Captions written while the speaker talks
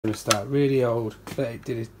Thermostat, really old, but it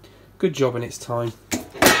did a good job in its time.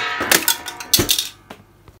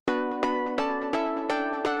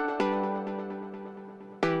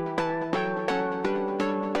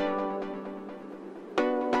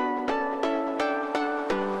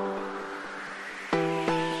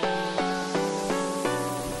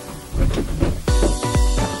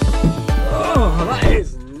 Oh, that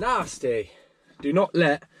is nasty. Do not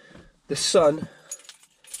let the sun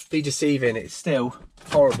be deceiving. It's still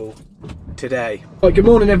horrible today. Right, good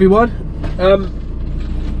morning everyone.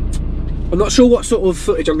 I'm not sure what sort of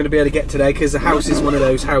footage I'm going to be able to get today because the house is one of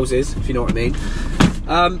those houses, if you know what I mean.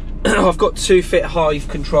 I've got to fit Hive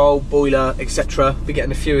control, boiler, etc. Been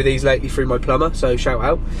getting a few of these lately through my plumber, so shout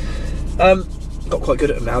out. Got quite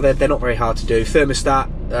good at them now. They're not very hard to do.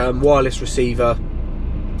 Thermostat, wireless receiver,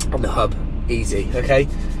 and the hub, easy. Okay,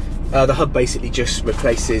 the hub basically just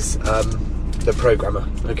replaces the programmer.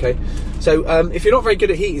 Okay, so if you're not very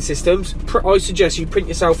good at heating systems, I suggest you print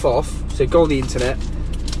yourself off. So go on the internet.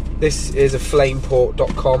 This is a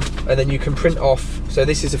flameport.com, and then you can print off. So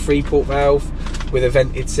this is a 3-port valve with a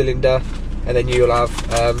vented cylinder, and then you'll have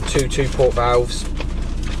two 2-port valves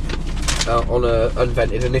on a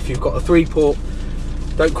unvented. And if you've got a 3-port,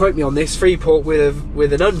 don't quote me on this, 3-port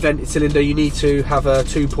with an unvented cylinder, you need to have a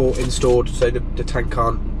 2-port installed so the tank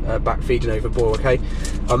can't back feed and overboil. Okay,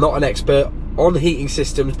 I'm not an expert on heating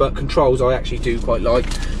systems, but controls I actually do quite like.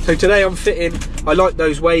 So today I'm fitting, I like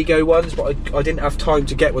those Wago ones, but I didn't have time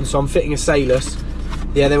to get one, so I'm fitting a Salus.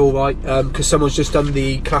 Yeah, they're all right, because someone's just done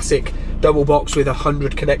the classic double box with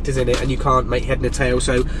 100 connectors in it, and you can't make head and a tail,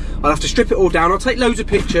 so I'll have to strip it all down. I'll take loads of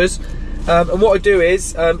pictures, and what I do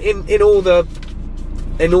is, in all the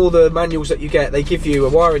manuals that you get, they give you a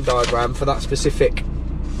wiring diagram for that specific,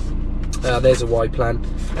 there's a Y plan,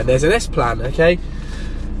 and there's an S plan, okay?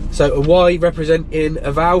 So a Y representing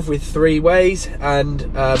a valve with 3 ways, and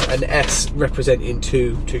an S representing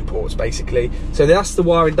two ports basically. So that's the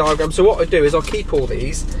wiring diagram. So what I do is I'll keep all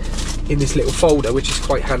these in this little folder, which is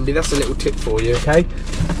quite handy. That's a little tip for you, okay?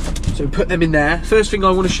 So put them in there. First thing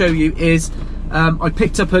I want to show you is I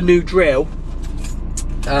picked up a new drill.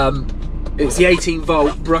 It's the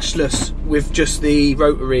 18-volt brushless with just the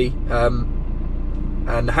rotary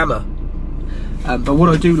and hammer. But what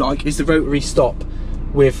I do like is the rotary stop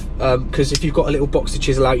with, because if you've got a little box to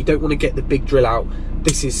chisel out, you don't want to get the big drill out.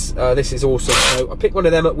 This is awesome. So I picked one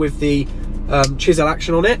of them up with the chisel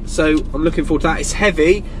action on it, so I'm looking forward to that. It's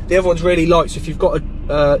heavy, the other one's really light, so if you've got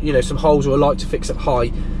you know, some holes or a light to fix up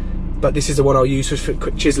high, but this is the one I'll use for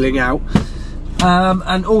quick chiseling out.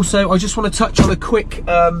 And also I just want to touch on a quick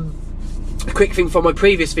thing from my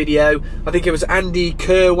previous video. I think it was Andy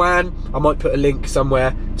Kerwan, I might put a link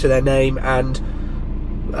somewhere to their name, and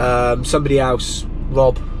somebody else,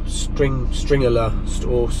 Rob Stringerler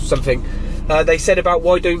or something. They said about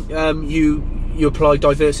why don't you apply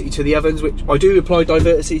diversity to the ovens, which I do apply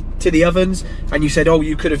diversity to the ovens, and you said, oh,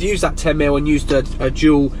 you could have used that 10mm and used a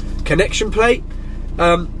dual connection plate.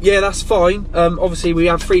 Yeah, that's fine. Obviously we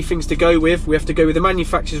have 3 things to go with. We have to go with the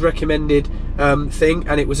manufacturer's recommended thing,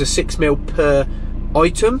 and it was a 6mm per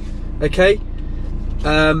item, okay?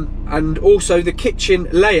 And also the kitchen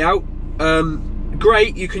layout,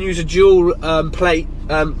 great, you can use a dual plate,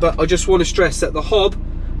 but I just want to stress that the hob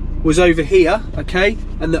was over here, okay,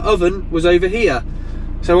 and the oven was over here.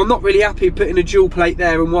 So I'm not really happy putting a dual plate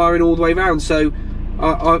there and wiring all the way around. So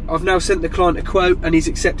I've now sent the client a quote and he's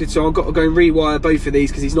accepted, so I've got to go and rewire both of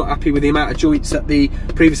these because he's not happy with the amount of joints that the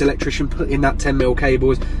previous electrician put in that 10mm cable.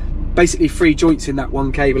 Was basically 3 joints in that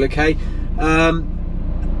one cable, okay? And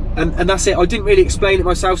that's it. I didn't really explain it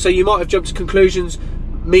myself, so you might have jumped to conclusions,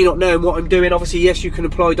 me not knowing what I'm doing. Obviously, yes, you can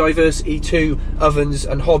apply diversity to ovens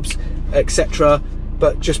and hobs, etc.,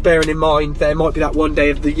 but just bearing in mind there might be that one day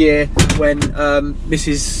of the year when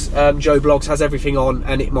Mrs. Joe Blogs has everything on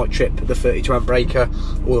and it might trip the 32 amp breaker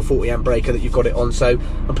or the 40 amp breaker that you've got it on. So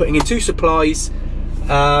I'm putting in 2 supplies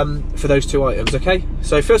for those 2 items, okay?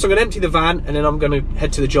 So first I'm going to empty the van, and then I'm going to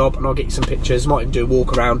head to the job and I'll get you some pictures. Might even do a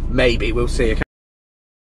walk around, maybe, we'll see, okay?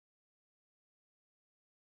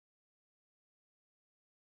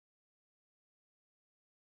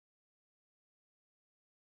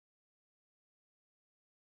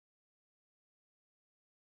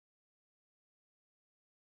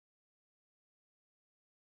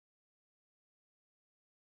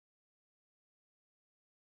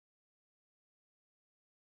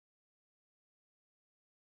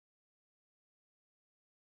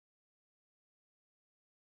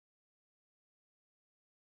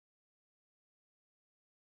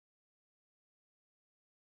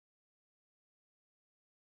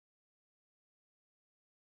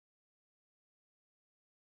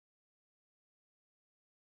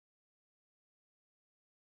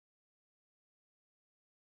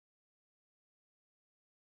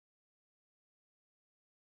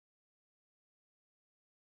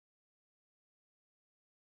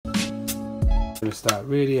 Thermostat,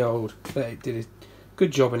 really old, but it did a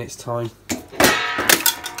good job in its time.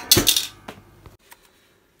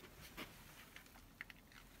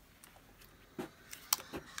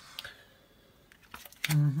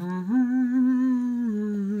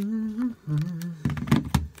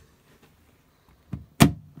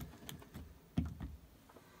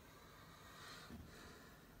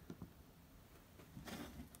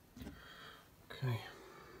 Okay.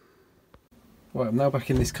 Right, I'm now back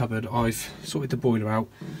in this cupboard. I've sorted the boiler out.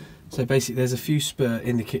 So basically there's a few spur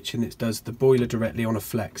in the kitchen that does the boiler directly on a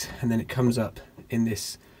flex, and then it comes up in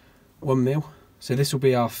this 1 mil. So this will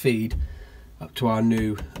be our feed up to our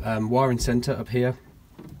new wiring centre up here.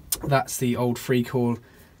 That's the old 3-coil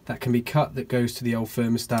that can be cut, that goes to the old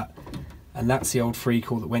thermostat, and that's the old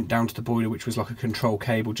 3-coil that went down to the boiler, which was like a control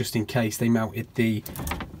cable just in case they mounted the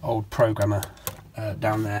old programmer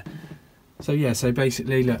down there. So yeah, so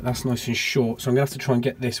basically look, that's nice and short, so I'm going to have to try and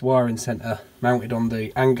get this wiring centre mounted on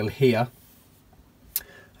the angle here,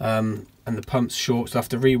 and the pump's short, so I have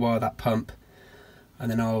to rewire that pump,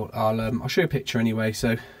 and then I'll show you a picture anyway.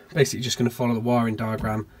 So basically just going to follow the wiring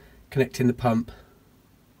diagram, connecting the pump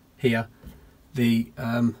here, the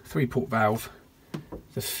 3-port valve,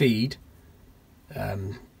 the feed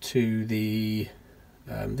to the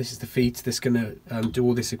this is the feed, so this is going to do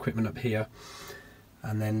all this equipment up here.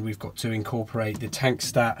 And then we've got to incorporate the tank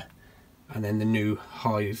stat and then the new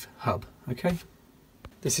Hive hub. Okay,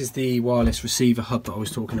 this is the wireless receiver hub that I was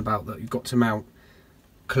talking about, that you've got to mount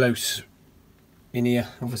close in here.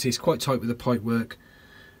 Obviously it's quite tight with the pipe work,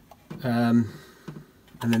 and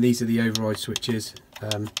then these are the override switches.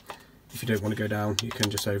 If you don't want to go down, you can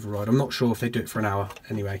just override. I'm not sure if they do it for an hour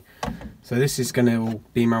anyway. So this is going to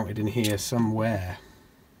be mounted in here somewhere.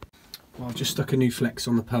 Well, I've just stuck a new flex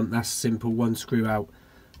on the pump. That's simple, 1 screw out,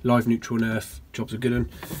 live neutral and earth, job's a good one.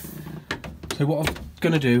 So what I'm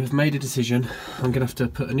going to do, I've made a decision. I'm going to have to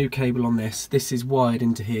put a new cable on this. This is wired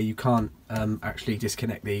into here, you can't actually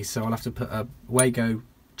disconnect these, so I'll have to put a Wago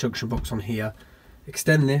junction box on here,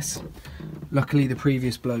 extend this. Luckily the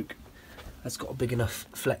previous bloke has got a big enough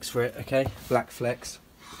flex for it, okay, black flex.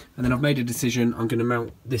 And then I've made a decision, I'm going to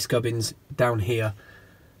mount this gubbins down here,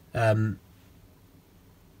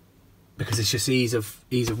 because it's just ease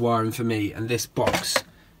of wiring for me, and this box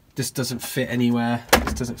just doesn't fit anywhere.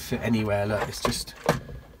 This doesn't fit anywhere. Look, it's just,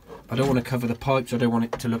 I don't want to cover the pipes, I don't want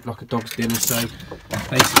it to look like a dog's dinner, so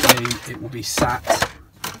basically it will be sat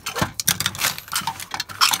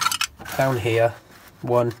down here,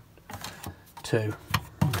 1, 2,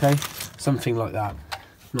 okay, something like that.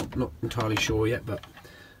 Not entirely sure yet, but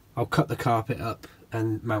I'll cut the carpet up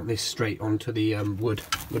and mount this straight onto the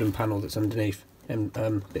wooden panel that's underneath, and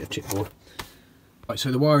bit of chipboard. Right,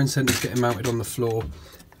 so the wiring centre is getting mounted on the floor,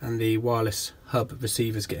 and the wireless hub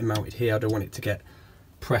receiver is getting mounted here. I don't want it to get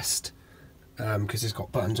pressed because it's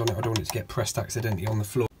got buttons on it. I don't want it to get pressed accidentally on the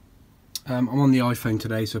floor. I'm on the iPhone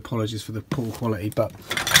today, so apologies for the poor quality, but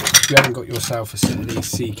if you haven't got yourself a set of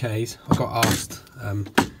these CKs, I got asked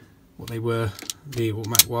what they were, the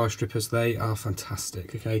automatic wire strippers. They are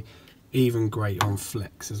fantastic, okay, even great on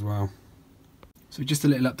flex as well. So just a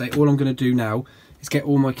little update, all I'm going to do now is get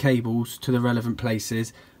all my cables to the relevant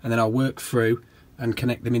places, and then I'll work through and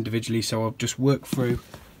connect them individually. So I'll just work through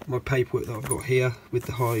my paperwork that I've got here with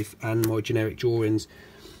the Hive and my generic drawings,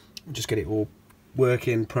 and just get it all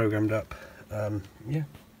working, programmed up. Yeah,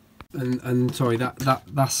 and sorry,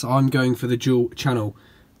 that's I'm going for the dual channel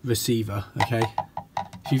receiver, okay.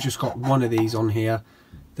 If you've just got one of these on here,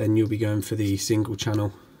 then you'll be going for the single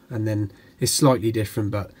channel, and then it's slightly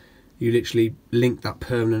different, but you literally link that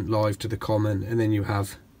permanent live to the common, and then you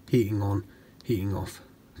have heating on, heating off,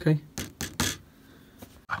 okay.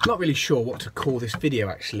 I'm not really sure what to call this video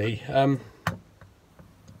actually. When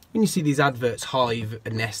you see these adverts, Hive,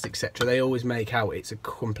 Nest, etc., they always make out it's a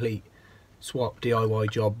complete swap DIY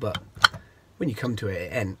job, but when you come to it,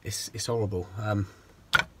 it ain't. It's horrible.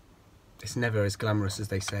 It's never as glamorous as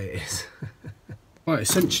they say it is. Right,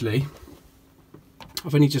 essentially,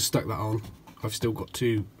 I've only just stuck that on. I've still got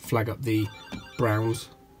to flag up the browns.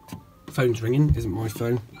 Phone's ringing, isn't my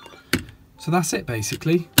phone. So that's it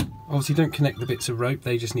basically. Obviously don't connect the bits of rope,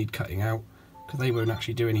 they just need cutting out because they won't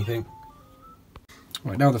actually do anything.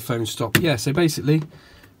 Right, now the phone stopped. Yeah, so basically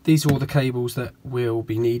these are all the cables that will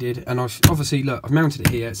be needed, and I've obviously, look, I've mounted it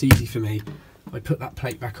here, it's easy for me. I put that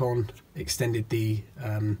plate back on, extended the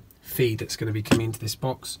feed that's going to be coming into this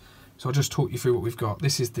box. So I'll just talk you through what we've got.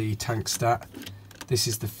 This is the tank stat, this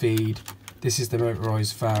is the feed, this is the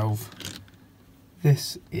motorised valve,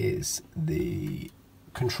 this is the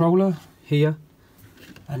controller here,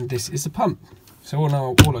 and this is the pump. So all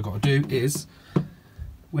I've got to do is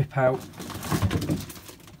whip out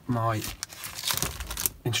my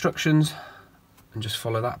instructions and just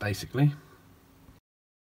follow that basically.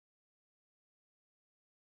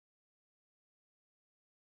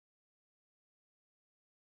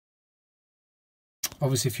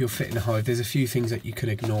 Obviously if you're fitting a hive, there's a few things that you can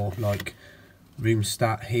ignore, like room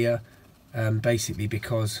stat here, basically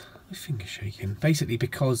because, my finger's shaking, basically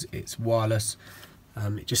because it's wireless,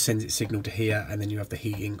 it just sends its signal to here, and then you have the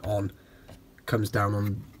heating on, comes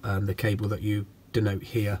down on the cable that you denote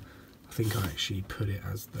here. I think I actually put it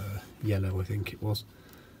as the yellow, I think it was.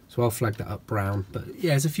 So I'll flag that up brown, but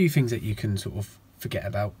yeah, there's a few things that you can sort of forget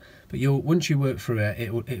about, but once you work through it,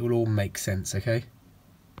 it will all make sense, okay?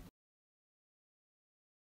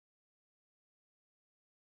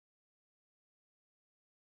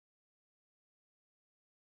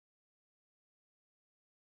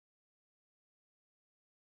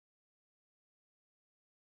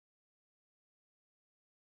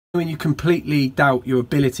 When you completely doubt your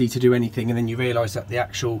ability to do anything and then you realise that the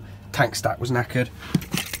actual tank stack was knackered.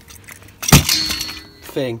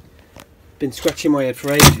 Thing. Been scratching my head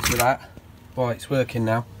for ages with that. Right, it's working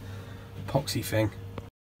now. Epoxy thing.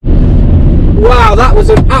 Wow, that was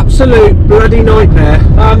an absolute bloody nightmare.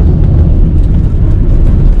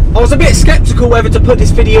 I was a bit sceptical whether to put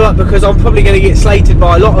this video up because I'm probably going to get slated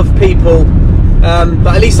by a lot of people.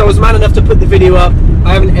 But at least I was man enough to put the video up.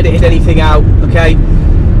 I haven't edited anything out, okay?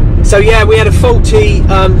 So yeah, we had a faulty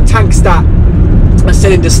tank stat, a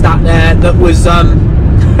cylinder stat there that was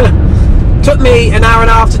took me an hour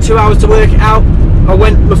and a half to 2 hours to work it out. I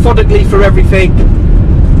went methodically for everything,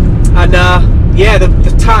 and yeah,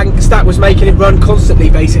 the tank stat was making it run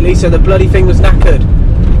constantly basically, so the bloody thing was knackered.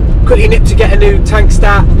 Quickly nipped to get a new tank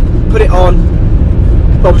stat, put it on,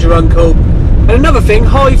 Bob's your uncle. And another thing,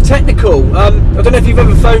 Hive Technical, I don't know if you've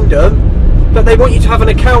ever phoned them, but they want you to have an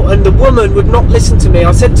account, and the woman would not listen to me.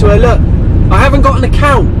 I said to her, look, I haven't got an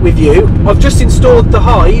account with you, I've just installed the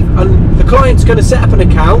Hive and the client's going to set up an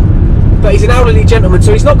account, but he's an elderly gentleman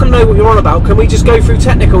so he's not going to know what you're on about, can we just go through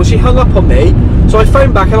technical? She hung up on me, so I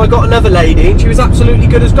phoned back and I got another lady and she was absolutely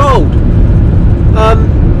good as gold.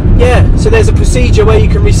 Yeah, so there's a procedure where you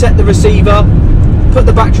can reset the receiver, put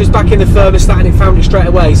the batteries back in the thermostat, and it found it straight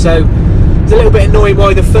away. So it's a little bit annoying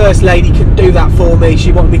why the first lady couldn't do that for me.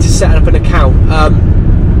 She wanted me to set up an account.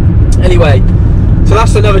 Anyway, so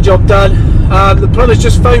that's another job done. The plumber's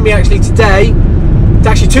just phoned me actually today.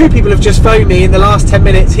 Actually, two people have just phoned me in the last 10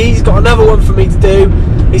 minutes. He's got another one for me to do.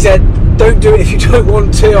 He said, don't do it if you don't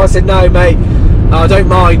want to. I said, no mate, I don't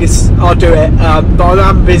mind, I'll do it. But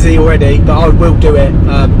I'm busy already, but I will do it.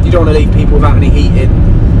 You don't want to leave people without any heating.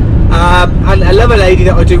 And another lady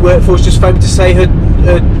that I do work for has just phoned me to say her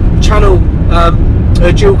channel,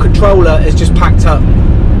 her dual controller is just packed up.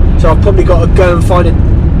 So I've probably got to go and find a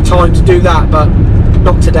time to do that, but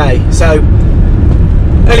not today. So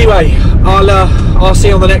anyway, I'll see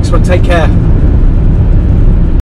you on the next one. Take care.